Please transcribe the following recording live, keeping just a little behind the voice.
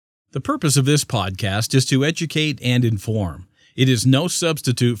The purpose of this podcast is to educate and inform. It is no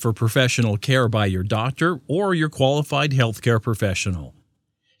substitute for professional care by your doctor or your qualified healthcare professional.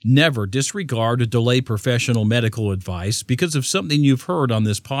 Never disregard or delay professional medical advice because of something you've heard on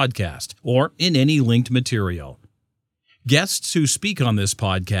this podcast or in any linked material. Guests who speak on this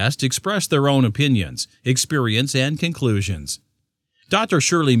podcast express their own opinions, experience, and conclusions. Dr.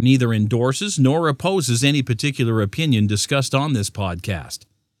 Shirley neither endorses nor opposes any particular opinion discussed on this podcast.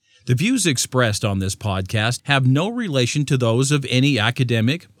 The views expressed on this podcast have no relation to those of any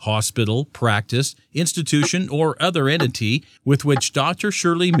academic, hospital, practice, institution, or other entity with which Dr.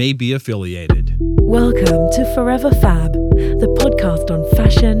 Shirley may be affiliated. Welcome to Forever Fab, the podcast on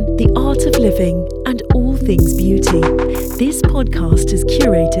fashion, the art of living, and all things beauty. This podcast is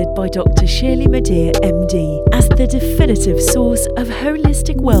curated by Dr. Shirley Madere, MD, as the definitive source of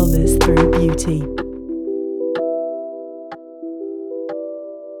holistic wellness through beauty.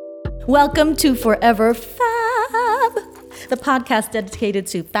 Welcome to Forever Fab, the podcast dedicated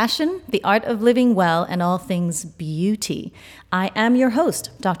to fashion, the art of living well, and all things beauty. I am your host,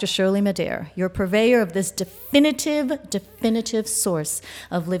 Dr. Shirley Madere, your purveyor of this definitive source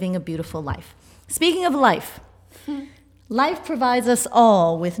of living a beautiful life. Speaking of life, life provides us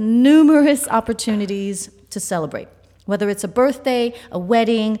all with numerous opportunities to celebrate. Whether it's a birthday, a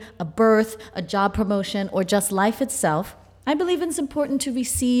wedding, a birth, a job promotion, or just life itself, I believe it's important to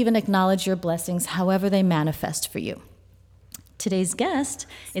receive and acknowledge your blessings however they manifest for you. Today's guest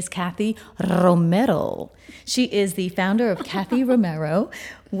is Kathy Romero. She is the founder of Kathy Romero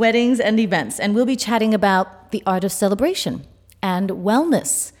Weddings and Events, and we'll be chatting about the art of celebration. And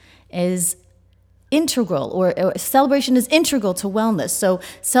wellness is integral, or celebration is integral to wellness. So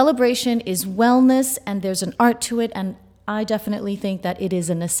celebration is wellness, and there's an art to it, and I definitely think that it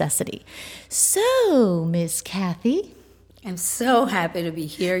is a necessity. So, Miss Kathy, I'm so happy to be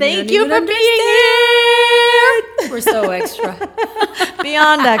here. Thank you for being here. We're so extra.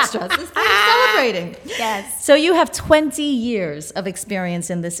 Beyond extra. This is celebrating. Yes. So you have 20 years of experience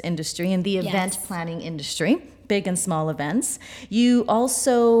in this industry, in the event planning industry, big and small events. You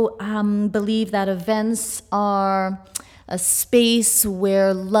also believe that events are a space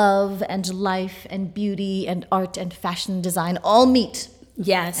where love and life and beauty and art and fashion design all meet.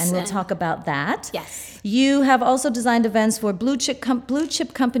 Yes. And we'll talk about that. Yes. You have also designed events for blue chip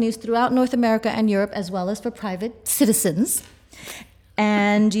companies throughout North America and Europe, as well as for private citizens.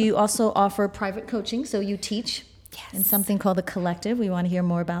 And you also offer private coaching, so you teach in something called The Collective. We want to hear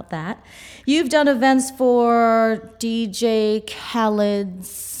more about that. You've done events for DJ Khaled's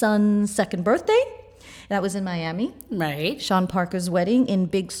son's second birthday. That was in Miami. Right. Sean Parker's wedding in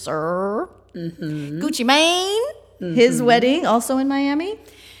Big Sur. Mm-hmm. Gucci Mane. His wedding, also in Miami?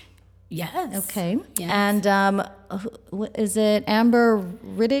 Yes. Okay. Yes. And is it Amber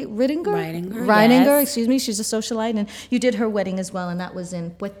Ridinger? Yes. Excuse me. She's a socialite. And you did her wedding as well, and that was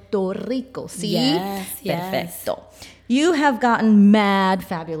in Puerto Rico. See? Yes. Perfecto. You have gotten mad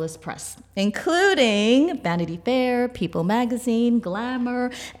fabulous press, including Vanity Fair, People Magazine,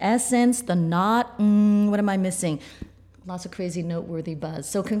 Glamour, Essence, The Knot. What am I missing? Lots of crazy, noteworthy buzz.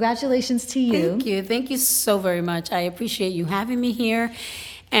 So congratulations to you. Thank you. Thank you so very much. I appreciate you having me here.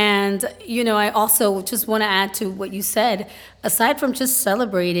 And, I also just want to add to what you said. Aside from just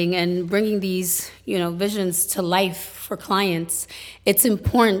celebrating and bringing these, visions to life for clients, it's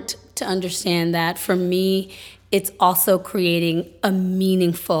important to understand that for me, it's also creating a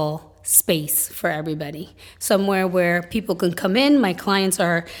meaningful space for everybody. Somewhere where people can come in. My clients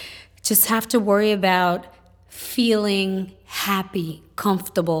just have to worry about feeling happy,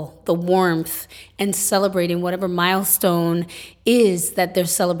 comfortable, the warmth, and celebrating whatever milestone is that they're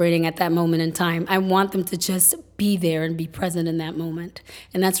celebrating at that moment in time. I want them to just be there and be present in that moment.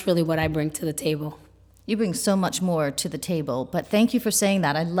 And that's really what I bring to the table. You bring so much more to the table, but thank you for saying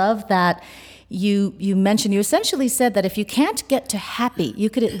that. I love that you essentially said that if you can't get to happy, you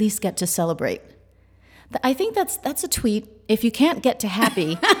could at least get to celebrate. I think that's a tweet. If you can't get to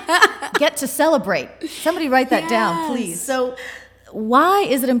happy, get to celebrate. Somebody write that down, please. So why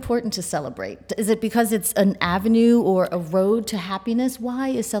is it important to celebrate? Is it because it's an avenue or a road to happiness? Why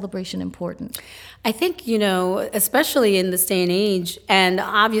is celebration important? I think, especially in this day and age, and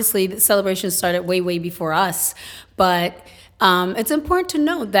obviously the celebration started way before us, but it's important to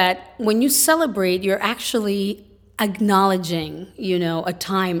note that when you celebrate, you're actually acknowledging, a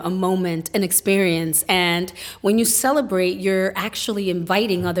time, a moment, an experience. And when you celebrate, you're actually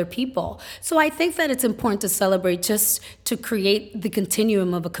inviting other people. So I think that it's important to celebrate just to create the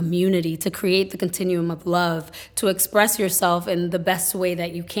continuum of a community, to create the continuum of love, to express yourself in the best way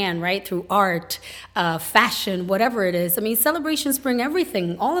that you can, right? Through art, fashion, whatever it is. I mean, celebrations bring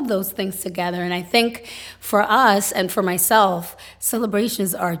everything, all of those things together. And I think for us and for myself,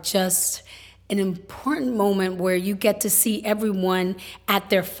 celebrations are just an important moment where you get to see everyone at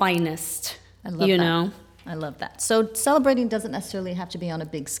their finest. I love that. I love that. So celebrating doesn't necessarily have to be on a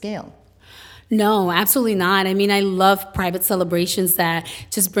big scale. No, absolutely not. I mean, I love private celebrations that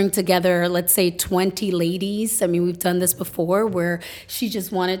just bring together, let's say, 20 ladies. I mean, we've done this before where she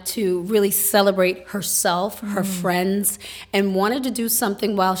just wanted to really celebrate herself, her friends, and wanted to do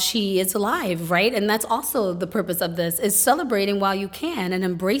something while she is alive, right? And that's also the purpose of this, is celebrating while you can and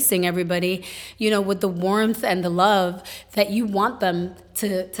embracing everybody, with the warmth and the love that you want them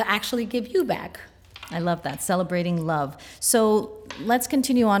to actually give you back. I love that, celebrating love. So let's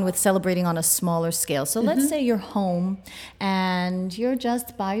continue on with celebrating on a smaller scale. So let's say you're home and you're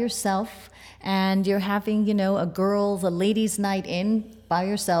just by yourself and you're having, a ladies' night in by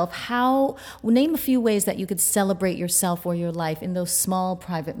yourself. Name a few ways that you could celebrate yourself or your life in those small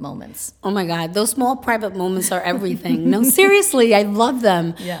private moments. Oh my God, those small private moments are everything. No, seriously, I love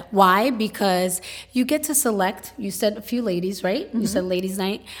them. Yeah. Why? Because you get to select, you said a few ladies, right? You said ladies'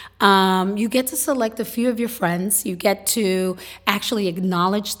 night. You get to select a few of your friends. You get to actually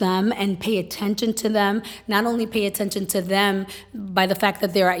acknowledge them and pay attention to them. Not only pay attention to them by the fact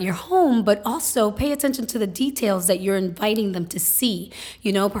that they're at your home, but also pay attention to the details that you're inviting them to see.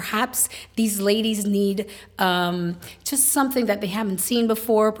 Perhaps these ladies need just something that they haven't seen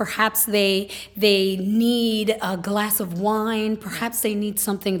before. Perhaps they need a glass of wine. Perhaps they need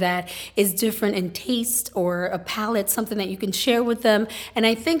something that is different in taste or a palate, something that you can share with them. And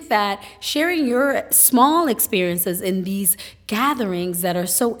I think that sharing your small experiences in these gatherings that are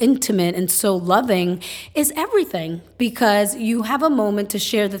so intimate and so loving is everything, because you have a moment to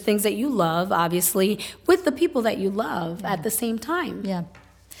share the things that you love, obviously, with the people that you love at the same time. Yeah.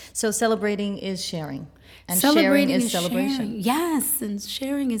 So celebrating is sharing. And sharing is celebration. Sharing. Yes, and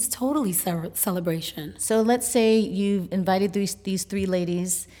sharing is totally celebration. So let's say you've invited these three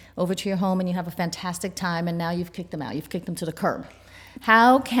ladies over to your home and you have a fantastic time, and now you've kicked them out. You've kicked them to the curb.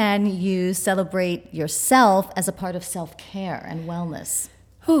 How can you celebrate yourself as a part of self-care and wellness?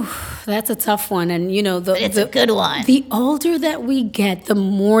 Whew, that's a tough one. And, it's a good one. The older that we get, the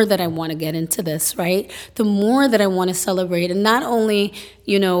more that I want to get into this, right? The more that I want to celebrate. And not only,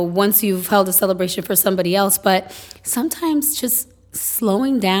 once you've held a celebration for somebody else, but sometimes just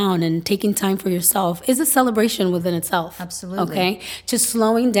slowing down and taking time for yourself is a celebration within itself. Absolutely. Okay? Just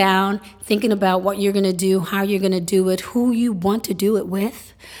slowing down, thinking about what you're going to do, how you're going to do it, who you want to do it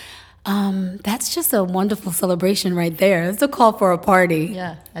with. That's just a wonderful celebration right there. It's a call for a party.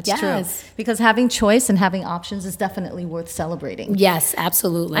 Yeah, that's true. Because having choice and having options is definitely worth celebrating. Yes,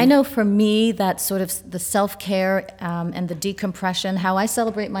 absolutely. I know for me that sort of the self-care and the decompression, how I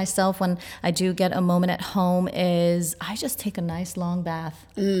celebrate myself when I do get a moment at home is I just take a nice long bath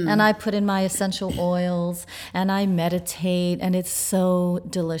and I put in my essential oils and I meditate, and it's so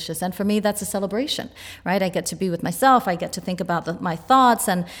delicious. And for me, that's a celebration, right? I get to be with myself. I get to think about my thoughts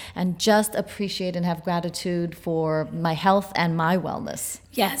and just appreciate and have gratitude for my health and my wellness.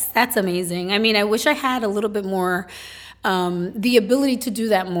 Yes, that's amazing. I mean, I wish I had a little bit more, the ability to do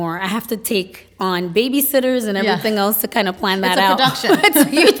that more. I have to take on babysitters and everything else to kind of plan that out. It's a production. It's a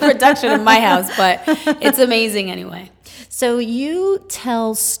huge production in my house, but it's amazing anyway. So you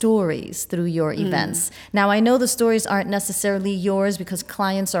tell stories through your events. Now, I know the stories aren't necessarily yours because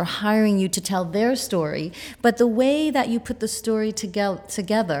clients are hiring you to tell their story, but the way that you put the story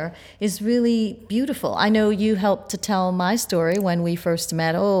together is really beautiful. I know you helped to tell my story when we first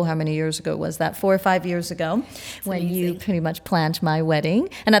met. Oh, how many years ago was that? 4 or 5 years ago, when you pretty much planned my wedding.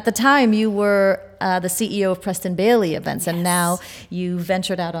 And at the time, you were the CEO of Preston Bailey Events, and now you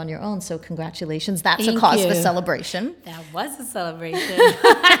ventured out on your own. So congratulations. That's a cause for celebration. That was a celebration.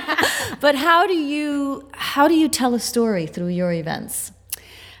 But how do you tell a story through your events?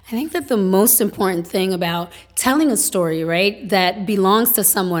 I think that the most important thing about telling a story, right, that belongs to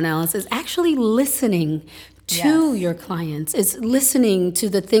someone else is actually listening to your clients. It's listening to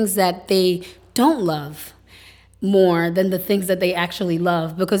the things that they don't love more than the things that they actually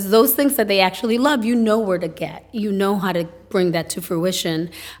love, because those things that they actually love, you know where to get. You know how to bring that to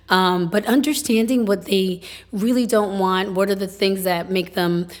fruition. But understanding what they really don't want, what are the things that make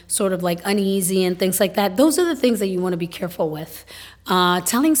them sort of like uneasy and things like that, those are the things that you want to be careful with.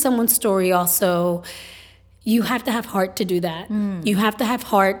 Telling someone's story also you have to have heart to do that. You have to have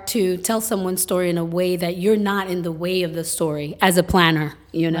heart to tell someone's story in a way that you're not in the way of the story as a planner,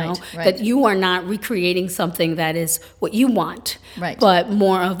 Right. that you are not recreating something that is what you want, Right. but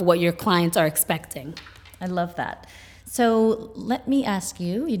more of what your clients are expecting. I love that. So let me ask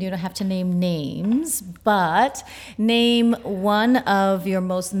you, you don't have to name names, but name one of your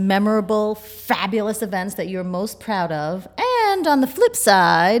most memorable, fabulous events that you're most proud of. And on the flip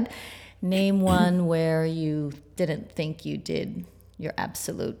side, name one where you didn't think you did your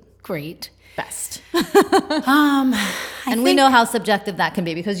absolute Great. best. I And we think- know how subjective that can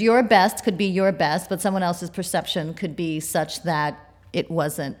be, because your best could be your best, but someone else's perception could be such that it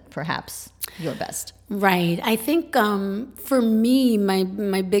wasn't perhaps your best. Right. I think for me,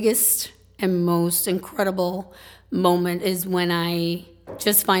 my biggest and most incredible moment is when I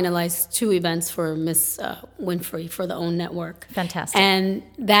just finalized 2 events for Miss Winfrey for the OWN Network. Fantastic. And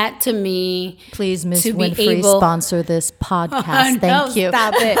that to me, Please, Ms. to be Winfrey, able- sponsor this podcast. Thank No, you.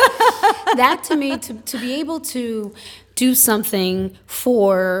 Stop it. That to me, to be able to do something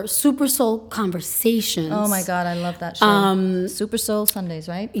for Super Soul Conversations. Oh my God, I love that show. Super Soul Sundays,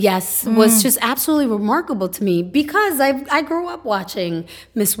 right? Yes, was just absolutely remarkable to me because I grew up watching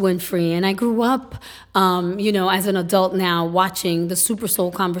Miss Winfrey, and I grew up, as an adult now watching the Super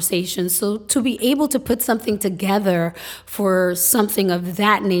Soul Conversations. So to be able to put something together for something of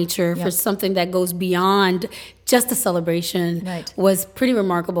that nature, for something that goes beyond just a celebration, Right. was pretty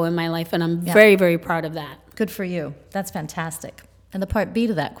remarkable in my life, and I'm very, very proud of that. Good for you. That's fantastic. And the part B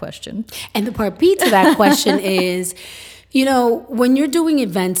to that question. And the part B to that question is, when you're doing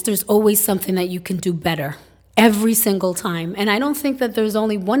events, there's always something that you can do better every single time. And I don't think that there's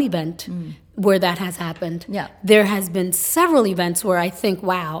only one event where that has happened. Yeah. There has been several events where I think,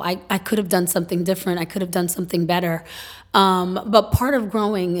 wow, I could have done something different. I could have done something better. But part of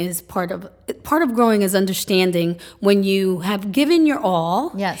growing is understanding when you have given your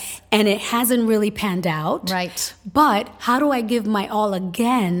all. Yes. And it hasn't really panned out. Right. But how do I give my all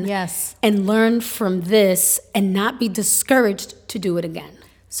again? Yes. And learn from this and not be discouraged to do it again.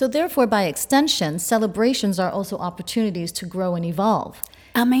 So therefore, by extension, celebrations are also opportunities to grow and evolve.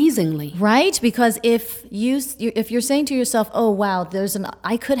 Amazingly. Right? Because if you're saying to yourself, "Oh wow,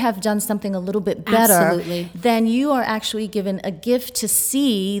 I could have done something a little bit better," Absolutely. then you are actually given a gift to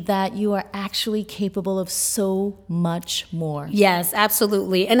see that you are actually capable of so much more. Yes,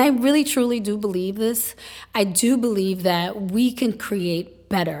 absolutely. And I really truly do believe this. I do believe that we can create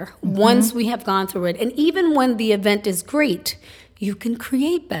better once we have gone through it. And even when the event is great, you can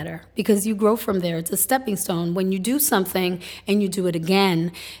create better because you grow from there. It's a stepping stone. When you do something and you do it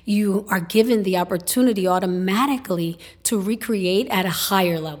again, you are given the opportunity automatically to recreate at a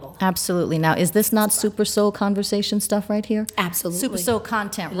higher level. Absolutely. Now, is this not Super Soul Conversation stuff right here? Absolutely. Super Soul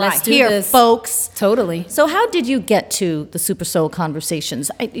content Let's right do here, this. folks. Totally. So how did you get to the Super Soul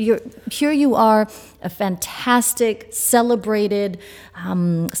Conversations? Here you are, a fantastic, celebrated,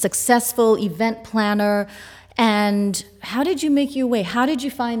 successful event planner. And how did you make your way? How did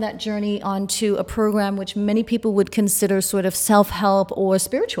you find that journey onto a program which many people would consider sort of self-help or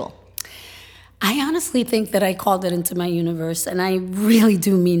spiritual? I honestly think that I called it into my universe, and I really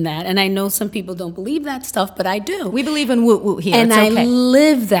do mean that. And I know some people don't believe that stuff, but I do. We believe in woo-woo here. And it's okay. I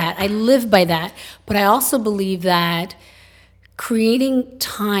live that. I live by that. But I also believe that creating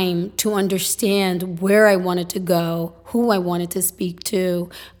time to understand where I wanted to go, who I wanted to speak to,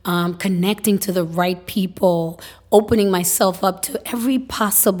 connecting to the right people, opening myself up to every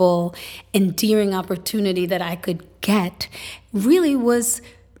possible endearing opportunity that I could get really was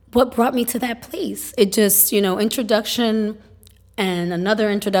what brought me to that place. It just, introduction and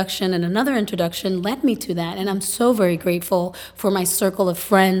another introduction and another introduction led me to that. And I'm so very grateful for my circle of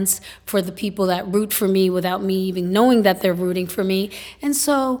friends, for the people that root for me without me even knowing that they're rooting for me. And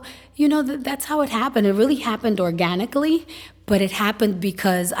so, that's how it happened. It really happened organically, but it happened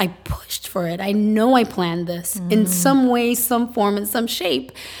because I pushed for it. I know I planned this in some way, some form, in some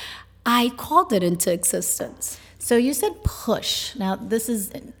shape. I called it into existence. So you said push. Now,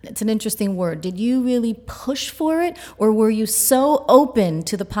 it's an interesting word. Did you really push for it, or were you so open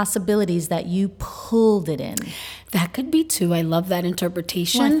to the possibilities that you pulled it in? That could be too. I love that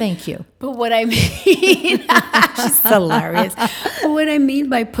interpretation. Well, thank you. But what I mean, she's hilarious. But what I mean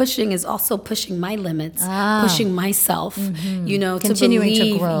by pushing is also pushing my limits, pushing myself, Continuing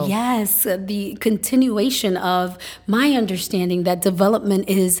to grow. Yes, the continuation of my understanding that development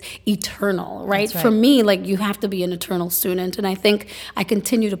is eternal, right? That's right. For me, you have to be an eternal student. And I think I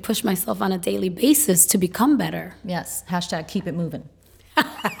continue to push myself on a daily basis to become better. Yes. # keep it moving.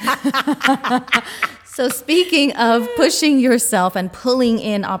 So speaking of pushing yourself and pulling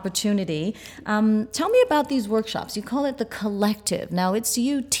in opportunity, tell me about these workshops. You call it the collective. Now it's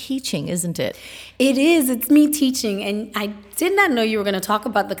you teaching, isn't it? It is. It's me teaching, and I did not know you were going to talk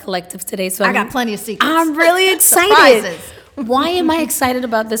about the collective today. So I got plenty of secrets. I'm really excited. Surprises. Why am I excited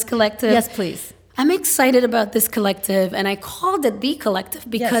about this collective? Yes, please. I'm excited about this collective, and I called it the collective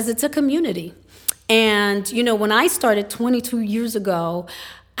because it's a community. And, you know, when I started 22 years ago,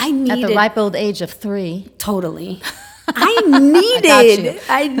 I needed... At the ripe old age of 3. Totally. I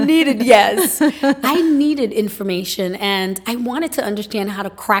needed information, and I wanted to understand how to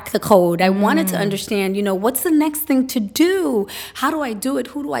crack the code. I wanted to understand, you know, what's the next thing to do? How do I do it?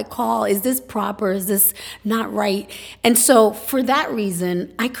 Who do I call? Is this proper? Is this not right? And so for that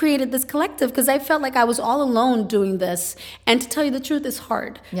reason, I created this collective because I felt like I was all alone doing this. And to tell you the truth, it's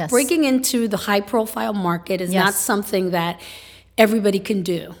hard. Yes. Breaking into the high profile market is not something that everybody can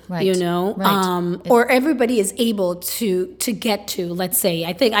do, you know, or everybody is able to get to, let's say.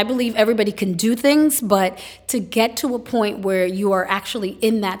 I believe everybody can do things, but to get to a point where you are actually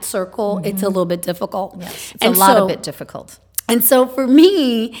in that circle, it's a little bit difficult. Yes, it's a lot of bit difficult. And so for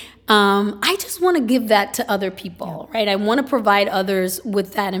me, I just want to give that to other people, right? I want to provide others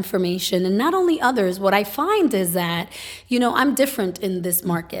with that information. And not only others, what I find is that, you know, I'm different in this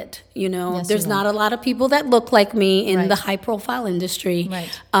market. You know, there's not a lot of people that look like me in the high profile industry. Right.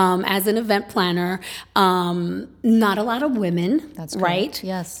 As an event planner, not a lot of women. That's right. Correct.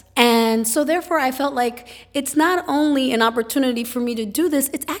 Yes. And so therefore I felt like it's not only an opportunity for me to do this,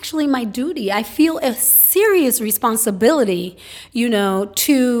 it's actually my duty. I feel a serious responsibility, you know,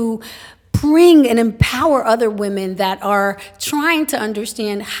 to bring and empower other women that are trying to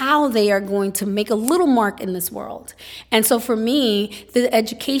understand how they are going to make a little mark in this world. And so for me, the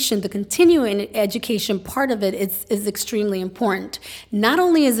education, the continuing education part of it is extremely important. Not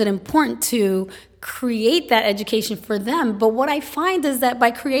only is it important to create that education for them, but what I find is that by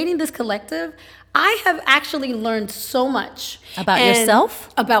creating this collective, I have actually learned so much. About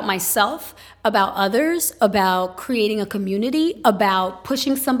yourself? About myself, about others, about creating a community, about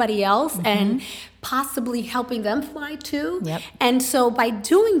pushing somebody else and possibly helping them fly too. Yep. And so by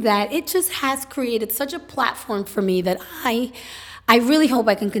doing that, it just has created such a platform for me that I really hope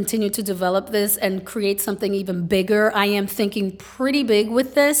I can continue to develop this and create something even bigger. I am thinking pretty big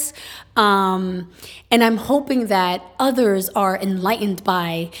with this. And I'm hoping that others are enlightened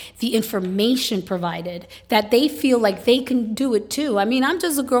by the information provided, that they feel like they can do it too. I mean, I'm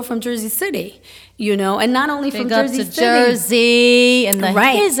just a girl from Jersey City, you know, and not only from Jersey City. Jersey and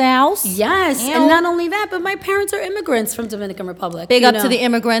his house. Yes, and not only that, but my parents are immigrants from Dominican Republic. Big up to the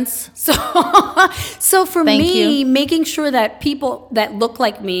immigrants. So for me, making sure that people that look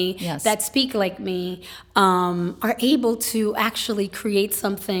like me, that speak like me, are able to actually create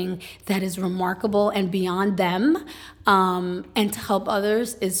something that is remarkable and beyond them, and to help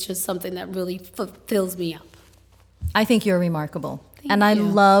others is just something that really fills me up. I think you're remarkable. And I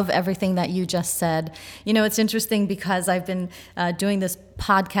love everything that you just said. You know, it's interesting because I've been doing this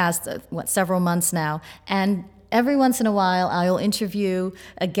podcast, several months now, and every once in a while I'll interview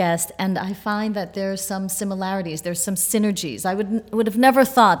a guest, and I find that there's some similarities, there's some synergies. I would have never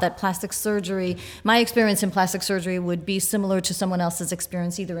thought that plastic surgery, my experience in plastic surgery would be similar to someone else's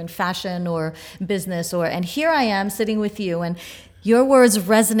experience, either in fashion or business, and here I am sitting with you, and your words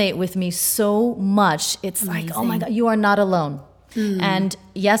resonate with me so much. It's like, oh my God, you are not alone. And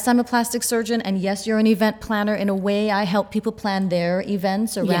yes, I'm a plastic surgeon, and yes, you're an event planner. In a way, I help people plan their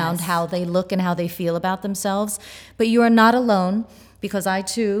events around how they look and how they feel about themselves. But you are not alone, because I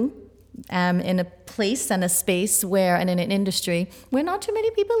too am in a place and a space where, and in an industry where not too many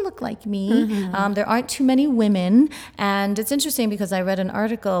people look like me. There aren't too many women. And it's interesting because I read an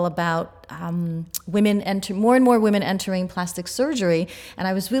article about more and more women entering plastic surgery, and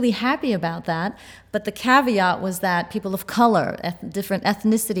I was really happy about that. But the caveat was that people of color, different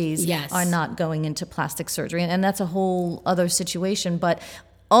ethnicities, are not going into plastic surgery, and that's a whole other situation. But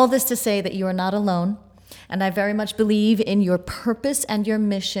all this to say that you are not alone. And I very much believe in your purpose and your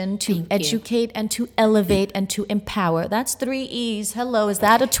mission to educate and to elevate and to empower. That's 3 E's. Hello, is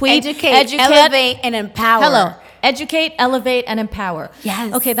that a tweet? Educate, elevate, and empower. Hello. Educate, elevate, and empower.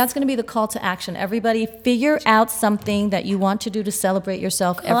 Yes. Okay, that's going to be the call to action. Everybody, figure out something that you want to do to celebrate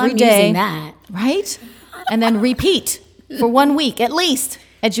yourself every day. I'm using that. Right? And then repeat for 1 week at least.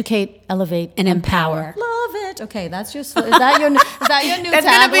 Educate, elevate, and empower. Love it. Okay, that's your. Is that your new tagline? That's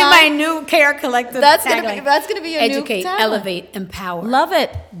gonna be my new Care Collective. That's gonna be your new Educate, elevate, empower. Love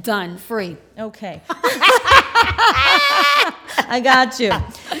it. Done. Free. Okay. I got you.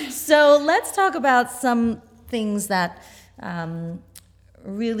 So let's talk about some things that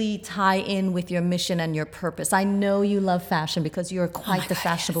really tie in with your mission and your purpose? I know you love fashion because you're quite the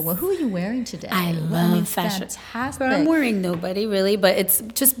fashionable one. Who are you wearing today? I love fashion. Fantastic. But I'm wearing nobody really, but it's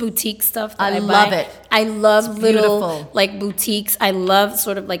just boutique stuff that I I love buy. it. I love little beautiful. like boutiques. I love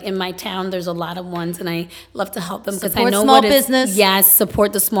sort of like in my town, there's a lot of ones, and I love to help them because I Support know small what it's- business. Yes,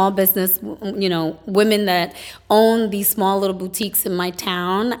 support the small business. You know, women that own these small little boutiques in my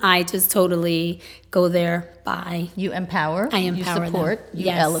town. I just totally go there, buy. You empower. I empower You support. them. You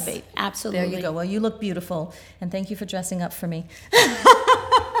Yes, elevate. absolutely. There you go. Well, you look beautiful, and thank you for dressing up for me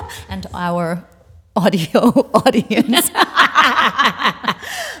and our audio audience.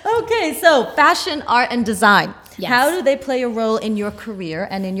 Okay, so fashion, art, and design. Yes. How do they play a role in your career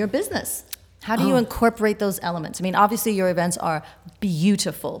and in your business? How do you incorporate those elements? I mean, obviously your events are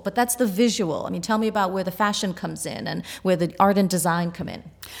beautiful, but that's the visual. I mean, tell me about where the fashion comes in and where the art and design come in.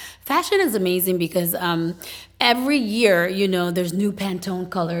 Fashion is amazing because every year, you know, there's new Pantone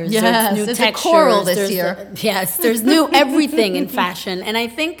colors. Yes, there's new it's a textures. coral this there's year. Yes, there's new everything in fashion. And I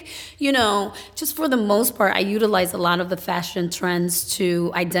think, you know, just for the most part, I utilize a lot of the fashion trends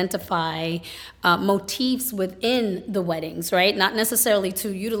to identify motifs within the weddings, right? Not necessarily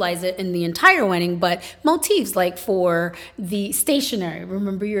to utilize it in the entire wedding, but motifs like for the stationery.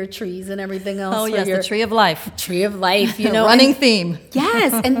 Remember your trees and everything else. Oh, for yes, your the tree of life. Tree of life, you know. Running and- theme.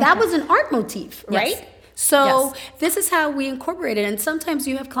 Yes, and that was an art motif, right? Yes. So Yes. this is how we incorporate it. And sometimes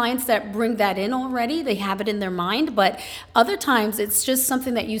you have clients that bring that in already. They have it in their mind. But other times it's just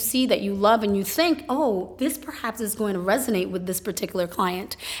something that you see that you love and you think, oh, this perhaps is going to resonate with this particular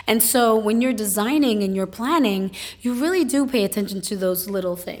client. And so when you're designing and you're planning, you really do pay attention to those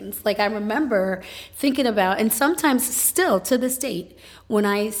little things. Like I remember thinking about, and sometimes still to this date, when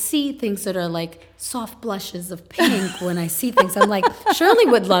I see things that are like soft blushes of pink, when I see things, I'm like, Shirley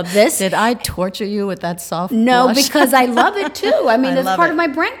would love this. Did I torture you with that soft No, blush? because I love it too. I mean, I it's love part it. of my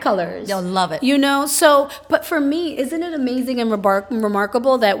brand colors. You'll love it. You know, so, but for me, isn't it amazing and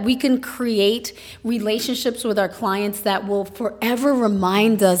remarkable that we can create relationships with our clients that will forever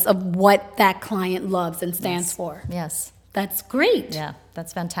remind us of what that client loves and stands for? Yes. That's great. Yeah,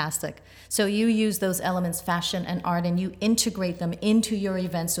 that's fantastic. So you use those elements, fashion and art, and you integrate them into your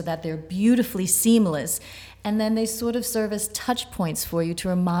events so that they're beautifully seamless. And then they sort of serve as touch points for you to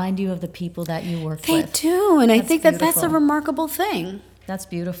remind you of the people that you work They with. do, and I That's think that's a beautiful. remarkable thing. That's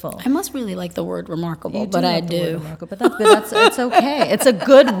beautiful. I must really like the word remarkable, You but I love the word do. remarkable, but that's it's okay. It's a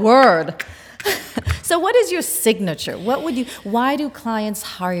good word. So what is your signature? Why do clients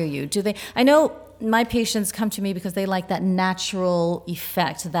hire you? I know my patients come to me because they like that natural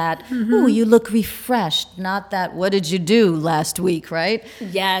effect, that, ooh, you look refreshed, not that, what did you do last week, right?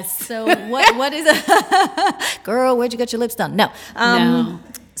 Yes. So what is girl, where'd you get your lips done? No. No.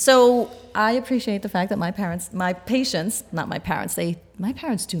 So I appreciate the fact that my patients, not my parents, my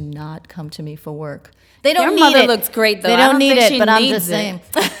parents do not come to me for work. They don't Your need mother it. looks great, though. They I don't don't need think it, she but I'm needs just saying.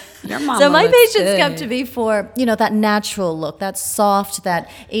 it. Your mama So my looks patients come good. to me for, that natural look, that soft, that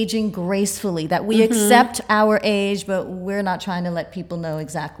aging gracefully, that we accept our age, but we're not trying to let people know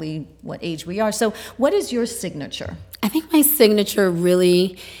exactly what age we are. So what is your signature? I think my signature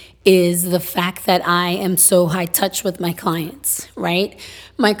really is the fact that I am so high touch with my clients, right?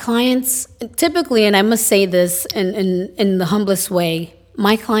 My clients typically, and I must say this in the humblest way,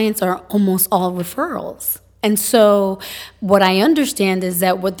 my clients are almost all referrals. And so what I understand is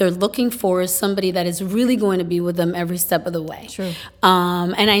that what they're looking for is somebody that is really going to be with them every step of the way. True.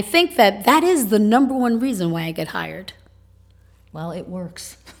 And I think that is the number one reason why I get hired. Well, it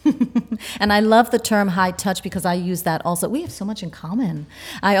works. And I love the term high touch because I use that also. We have so much in common.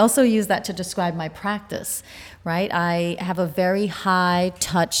 I also use that to describe my practice, right? I have a very high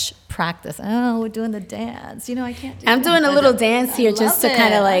touch practice. Oh, we're doing the dance. I can't do I'm that. doing a little dance here just to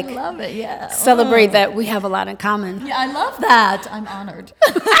kind of like I love it, yeah. celebrate Oh. that we have a lot in common. Yeah, I love that. I'm honored.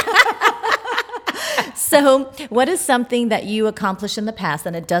 So, what is something that you accomplished in the past,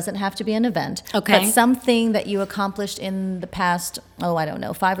 and it doesn't have to be an event, Okay. but something that you accomplished in the past,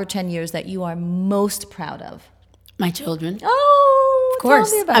 5 or 10 years that you are most proud of? My children. Oh, Of course.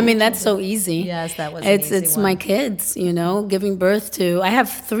 Tell me about I your mean, that's children. so easy. Yes, that was an It's easy it's one. my kids, giving birth to. I have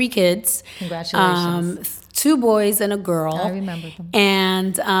 3 kids. Congratulations. 2 boys and a girl. I remember them.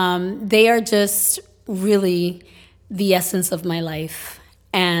 And they are just really the essence of my life.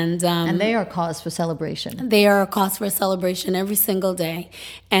 And they are cause for celebration. they are a cause for celebration every single day.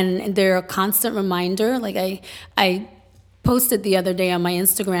 And they're a constant reminder. Like I posted the other day on my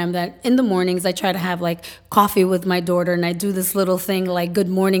Instagram that in the mornings I try to have like coffee with my daughter, and I do this little thing like Good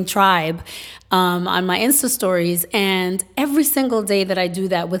Morning Tribe on my Insta stories. And every single day that I do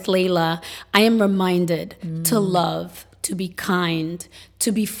that with Layla, I am reminded to love, to be kind,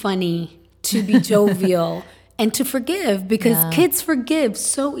 to be funny, to be jovial, and to forgive, because kids forgive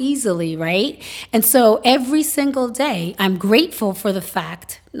so easily, right? And so every single day, I'm grateful for the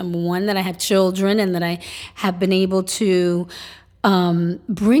fact, number one, that I have children and that I have been able to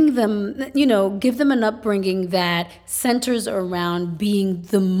bring them, give them an upbringing that centers around being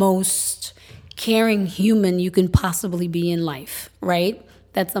the most caring human you can possibly be in life, right?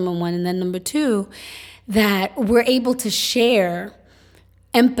 That's number one. And then number two, that we're able to share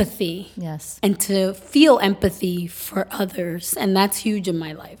empathy. Yes. And to feel empathy for others. And that's huge in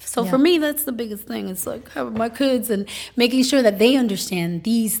my life. So for me, that's the biggest thing. It's like having my kids and making sure that they understand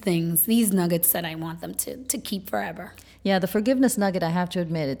these things, these nuggets that I want them to keep forever. Yeah, the forgiveness nugget, I have to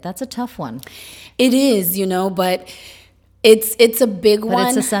admit it, that's a tough one. It is, but it's a big one. But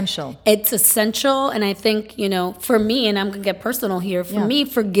it's essential. It's essential. And I think, for me, and I'm going to get personal here, for me,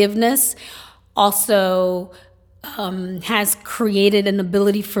 forgiveness also has created an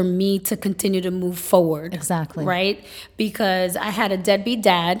ability for me to continue to move forward. Exactly. Right? Because I had a deadbeat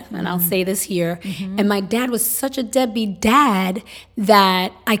dad, and I'll say this here, and my dad was such a deadbeat dad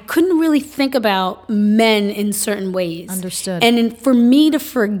that I couldn't really think about men in certain ways. Understood. And for me to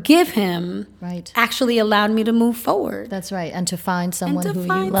forgive him Right. actually allowed me to move forward. That's right. And to find someone to who you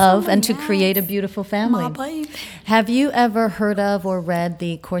find love someone, and to yes. create a beautiful family. My baby. Have you ever heard of or read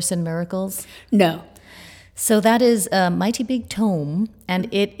the Course in Miracles? No. So that is a mighty big tome,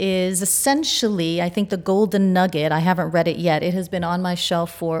 and it is essentially, I think, the golden nugget. I haven't read it yet. It has been on my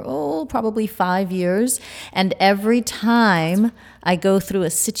shelf for, probably 5 years. And every time I go through a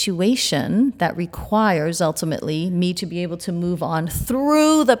situation that requires, ultimately, me to be able to move on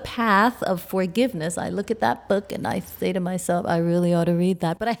through the path of forgiveness, I look at that book and I say to myself, I really ought to read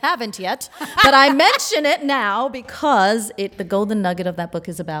that. But I haven't yet. But I mention it now because the golden nugget of that book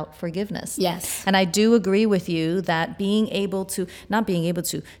is about forgiveness. Yes. And I do agree with you that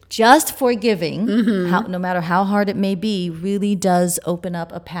just forgiving, no matter how hard it may be, really does open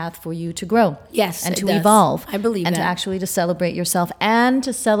up a path for you to grow. Yes, and it to does. evolve. I believe and that. to actually to celebrate yourself and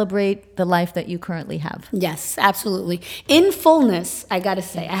to celebrate the life that you currently have. Yes, absolutely. In fullness, I got to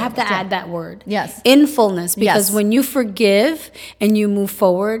say, I have to add that word. Yes. In fullness, because Yes. when you forgive and you move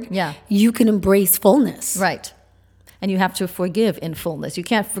forward, you can embrace fullness. Right. And you have to forgive in fullness. You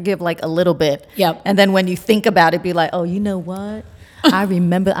can't forgive like a little bit. Yep. And then when you think about it, be like, oh, you know what? I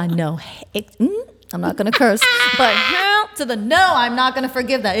remember, I know. I'm not going to curse. But I'm not going to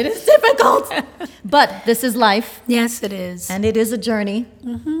forgive that. It is difficult. But this is life. Yes, it is. And it is a journey.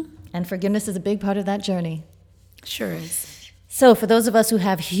 And forgiveness is a big part of that journey. Sure is. So for those of us who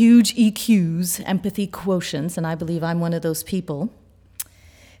have huge EQs, empathy quotients, and I believe I'm one of those people,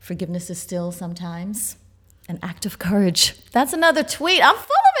 forgiveness is still sometimes an act of courage. That's another tweet. I'm full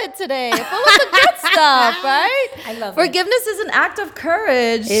of it today. Full of the good stuff, right? I love Forgiveness is an act of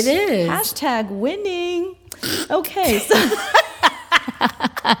courage. It is. Hashtag winning. Okay.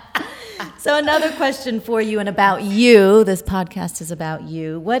 So another question for you and about you. This podcast is about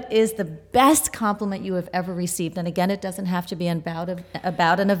you. What is the best compliment you have ever received? And again, it doesn't have to be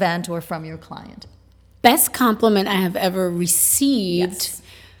about an event or from your client. Best compliment I have ever received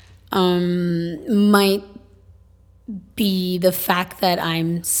might be the fact that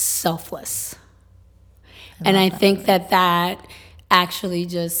I'm selfless. And I think that actually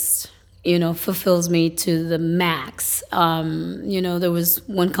just, fulfills me to the max. There was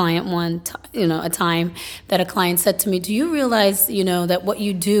one client a time that a client said to me, do you realize, that what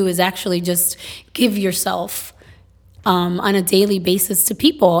you do is actually just give yourself on a daily basis to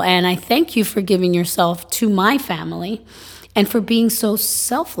people? And I thank you for giving yourself to my family and for being so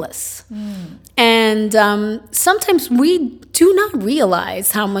selfless. And sometimes we do not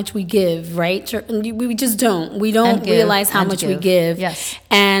realize how much we give, right? We just don't. We don't realize how much we give. Yes.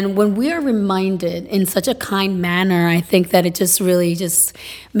 And when we are reminded in such a kind manner, I think that it just really just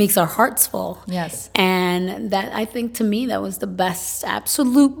makes our hearts full. Yes. And that, I think, to me, that was the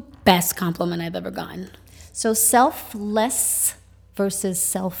absolute best compliment I've ever gotten. So selfless versus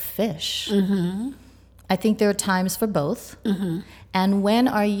selfish. I think there are times for both. And when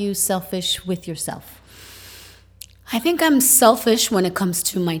are you selfish with yourself? I think I'm selfish when it comes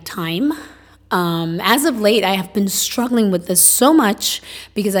to my time. As of late, I have been struggling with this so much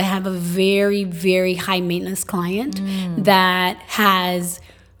because I have a very, very high maintenance client that has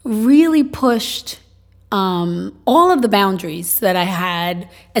really pushed all of the boundaries that I had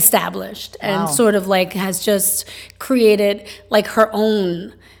established and sort of like has just created like her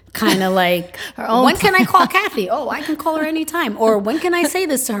own kind of like, when can I call Kathy? Oh, I can call her anytime. Or when can I say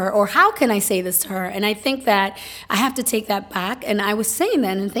this to her? Or how can I say this to her? And I think that I have to take that back. And I was saying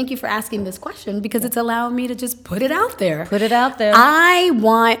that, and thank you for asking this question, because it's allowing me to just put it out there. Put it out there. I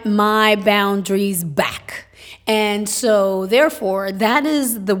want my boundaries back. And so, therefore, that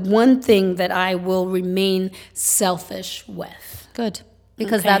is the one thing that I will remain selfish with. Good.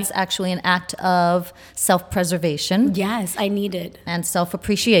 Because Okay. that's actually an act of self-preservation. Yes, I need it. And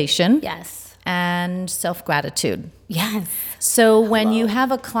self-appreciation. Yes. And self-gratitude. Yes. So when you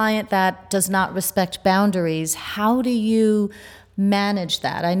have a client that does not respect boundaries, how do you manage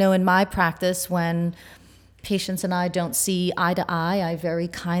that? I know in my practice, when patients and I don't see eye to eye, I very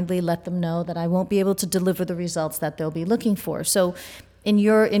kindly let them know that I won't be able to deliver the results that they'll be looking for. So in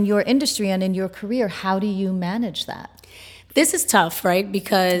your industry and in your career, how do you manage that? This is tough, right?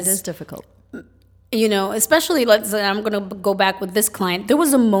 Because It is difficult. especially let's say I'm going to go back with this client. There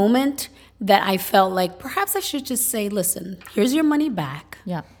was a moment that I felt like perhaps I should just say, listen, here's your money back.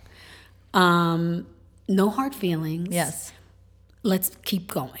 Yeah. No hard feelings. Yes. Let's keep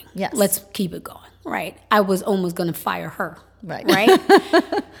going. Yes. Let's keep it going. Right. I was almost going to fire her. Right. Right.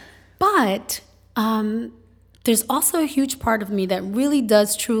 But there's also a huge part of me that really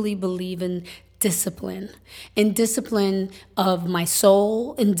does truly believe in discipline of my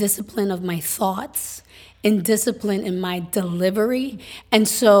soul, in discipline of my thoughts, in discipline in my delivery. And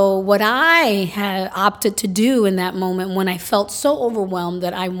so what I had opted to do in that moment when I felt so overwhelmed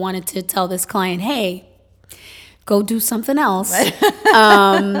that I wanted to tell this client, hey, go do something else,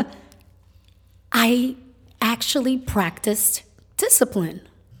 I actually practiced discipline.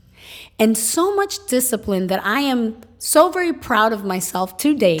 And so much discipline that I am so very proud of myself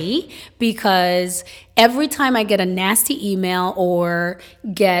today, because every time I get a nasty email or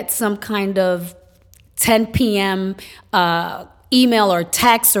get some kind of 10 p.m. Email or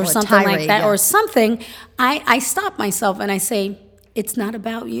text or something tirade, like that, yeah. or something, I stop myself and I say, it's not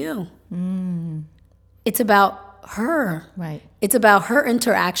about you. It's about her. Right. It's about her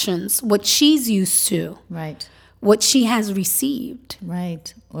interactions, what she's used to, Right. what she has received.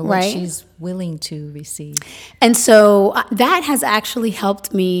 Right. Or what Right. she's willing to receive. And so that has actually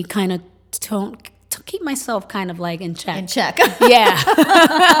helped me kind of to keep myself kind of like in check. In check.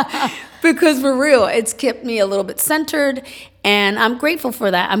 Yeah. Because for real, it's kept me a little bit centered, and I'm grateful for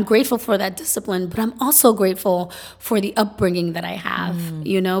that. I'm grateful for that discipline, but I'm also grateful for the upbringing that I have,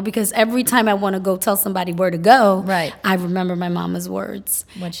 because every time I want to go tell somebody where to go, Right. I remember my mama's words.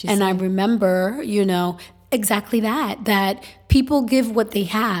 What'd she and say? I remember, exactly that people give what they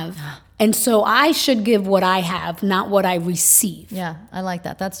have. And so I should give what I have, not what I receive. Yeah, I like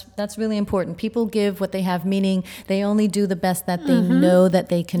that. That's really important. People give what they have, meaning they only do the best that they know that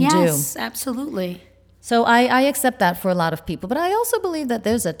they can do. Yes, absolutely. So I accept that for a lot of people, but I also believe that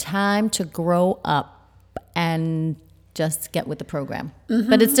there's a time to grow up and just get with the program.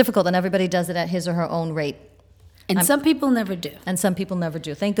 But it's difficult, and everybody does it at his or her own rate. And some people never do. And some people never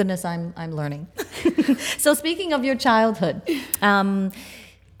do. Thank goodness I'm learning. So speaking of your childhood,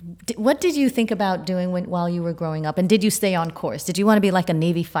 what did you think about doing while you were growing up? And did you stay on course? Did you want to be like a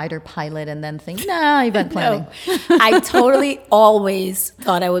Navy fighter pilot and then think, nah, event planning? No. I totally always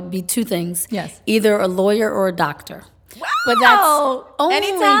thought I would be two things. Yes. Either a lawyer or a doctor. Wow. But that's only...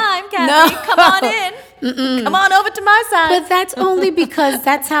 Anytime, Kathy. No. Come on in. Come on over to my side. But that's only because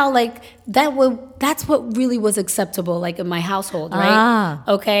that's how, that's what really was acceptable, like in my household, right? Ah.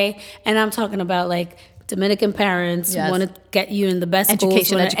 Okay? And I'm talking about, Dominican parents Yes. want to get you in the best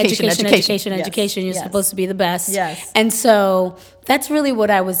Education, schools. education. Yes. You're Yes. supposed to be the best. Yes. And so that's really what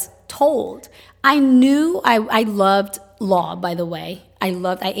I was told. I knew I loved law, by the way.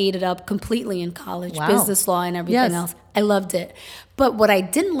 I ate it up completely in college, Wow. business law and everything Yes. else. I loved it. But what I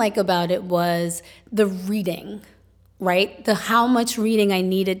didn't like about it was the reading, right? How much reading I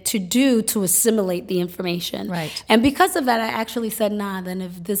needed to do to assimilate the information. Right. And because of that, I actually said, nah, then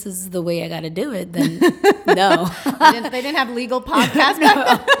if this is the way I got to do it, then no. They didn't have legal podcasts back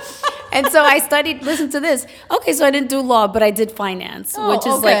then? And so I listened to this. Okay, so I didn't do law, but I did finance, Oh, which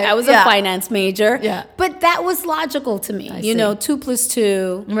is okay. I was Yeah. a finance major. Yeah. But that was logical to me. see. 2 +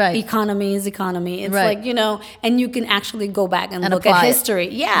 2, Right. economy is economy. It's Right. and you can actually go back and look apply at it. history.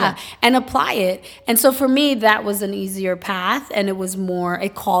 Yeah, and apply it. And so for me, that was an easier path, and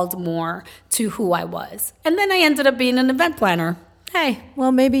it called more to who I was. And then I ended up being an event planner. Hey.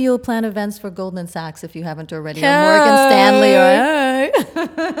 Well, maybe you'll plan events for Goldman Sachs if you haven't already, or Morgan Stanley,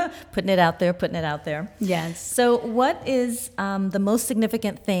 or putting it out there. Yes. So what is the most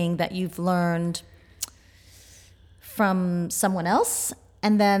significant thing that you've learned from someone else?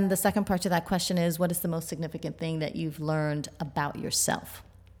 And then the second part to that question is, what is the most significant thing that you've learned about yourself?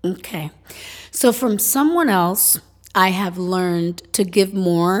 Okay. So from someone else, I have learned to give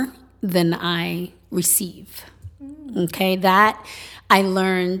more than I receive. Okay. That I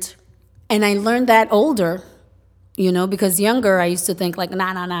learned, and I learned that older. Because younger, I used to think like,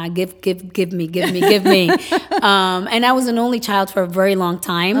 nah, give me. And I was an only child for a very long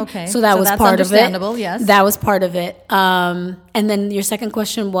time. Okay. So that was that's part of it. understandable, yes. That was part of it. And then your second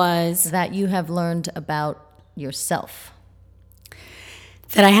question was? That you have learned about yourself.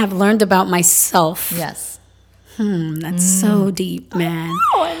 That I have learned about myself. Yes. That's so deep, man.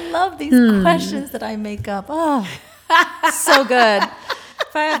 Oh, I love these questions that I make up. Oh, so good.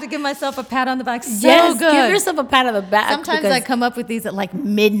 If I have to give myself a pat on the back, Yes, good. give yourself a pat on the back. Sometimes I come up with these at like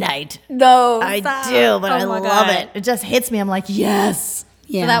midnight. No, I stop. do, but Oh I my love God. it. It just hits me. I'm like, yes.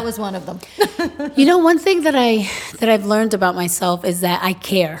 Yeah. So that was one of them. One thing that I've learned about myself is that I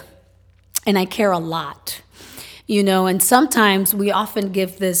care, and I care a lot. And sometimes we often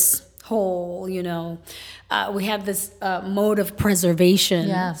give this whole, we have this mode of preservation,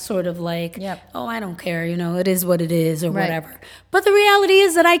 Yeah. sort of like, Yep. oh, I don't care, it is what it is, or Right. whatever. But the reality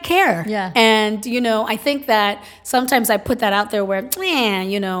is that I care. Yeah. And, I think that sometimes I put that out there where,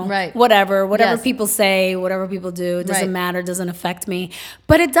 Right. whatever Yes. people say, whatever people do, it doesn't Right. matter, doesn't affect me.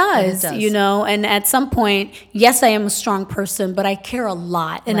 But it does, does. and at some point, yes, I am a strong person, but I care a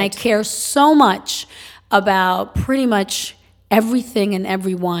lot. And I Right. care so much about pretty much everything and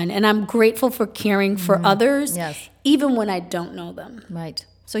everyone. And I'm grateful for caring for others, Yes. even when I don't know them. Right.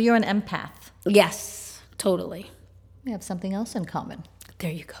 So you're an empath. Yes, totally. We have something else in common.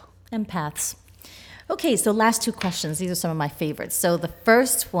 There you go. Empaths. Okay, so last two questions. These are some of my favorites. So the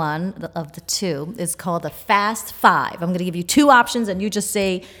first one of the two is called the Fast Five. I'm going to give you two options, and you just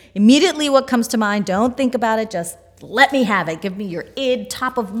say immediately what comes to mind. Don't think about it. Just let me have it. Give me your id,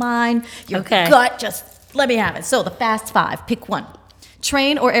 top of mind, your Okay. gut. Just let me have it. So the Fast Five. Pick one.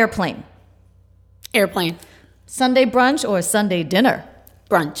 Train or airplane? Airplane. Sunday brunch or Sunday dinner?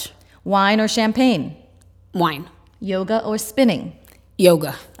 Brunch. Wine or champagne? Wine. Yoga or spinning?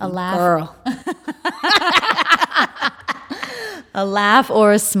 Yoga. A laugh. Girl. A laugh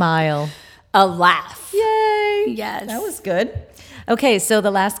or a smile? A laugh. Yay! Yes. That was good. Okay, so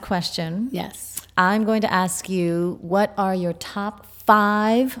the last question. Yes. I'm going to ask you, what are your top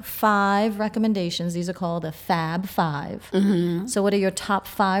five recommendations? These are called the Fab Five. Mm-hmm. So what are your top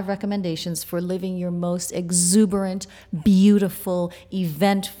 5 recommendations for living your most exuberant, beautiful,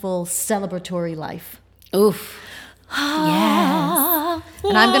 eventful, celebratory life? Oof. Yes.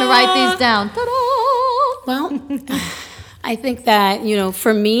 And I'm going to write these down. Ta-da! Well, I think that,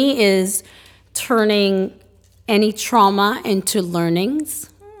 for me is turning any trauma into learnings,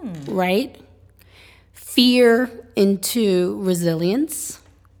 right? Fear into resilience.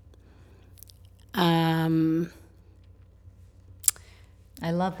 I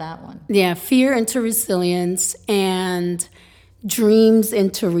love that one. Yeah, fear into resilience and dreams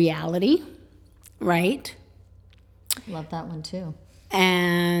into reality, right? Love that one too.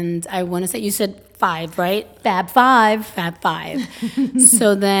 And I want to say, you said 5, right? Fab Five. Fab 5.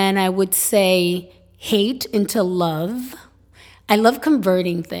 So then I would say hate into love. I love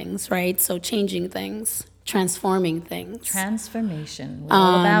converting things, right? So changing things, transforming things. Transformation. We're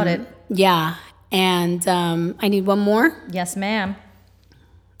all about it. Yeah. And I need one more. Yes, ma'am.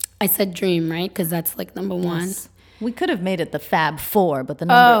 I said dream, right? Because that's like number 1. Yes. We could have made it the Fab Four, but the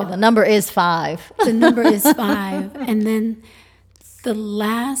number is 5. The number is 5. And then the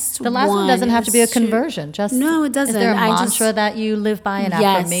last one doesn't have to be a is conversion. Just No, it doesn't. Is there a I mantra just- that you live by, an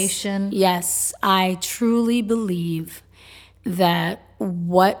affirmation? Yes, I truly believe that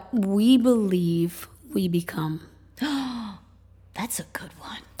what we believe, we become. That's a good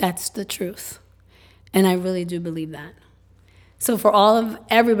one. That's the truth. And I really do believe that. So for all of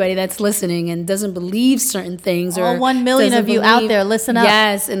everybody that's listening and doesn't believe certain things, All or 1 million doesn't of you out there, listen up.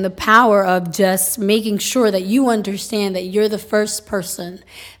 Yes, and the power of just making sure that you understand that you're the first person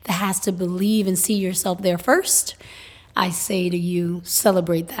that has to believe and see yourself there first. I say to you,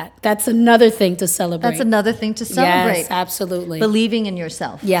 celebrate that. That's another thing to celebrate. That's another thing to celebrate. Yes, absolutely. Believing in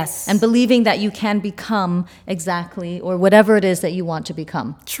yourself. Yes. And believing that you can become exactly or whatever it is that you want to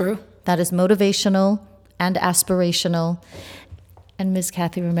become. True. That is motivational and aspirational. And Ms.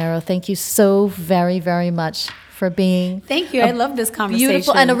 Kathy Romero, thank you so very, very much for being Thank you. I love this conversation.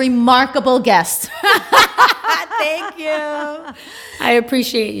 beautiful and a remarkable guest. Thank you. I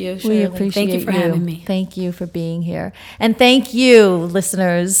appreciate you, Shirley. We appreciate Thank you for having me. Thank you for being here. And thank you,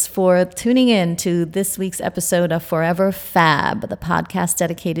 listeners, for tuning in to this week's episode of Forever Fab, the podcast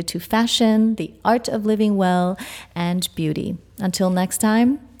dedicated to fashion, the art of living well, and beauty. Until next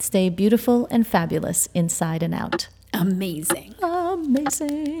time, stay beautiful and fabulous inside and out. Amazing.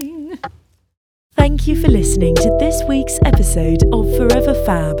 amazing. Thank you for listening to this week's episode of Forever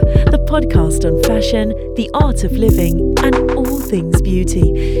Fab, the podcast on fashion, the art of living, and all things beauty,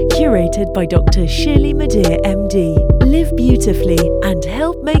 curated by Dr. Shirley Madere, MD. Live beautifully and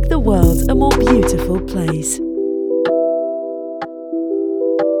help make the world a more beautiful place.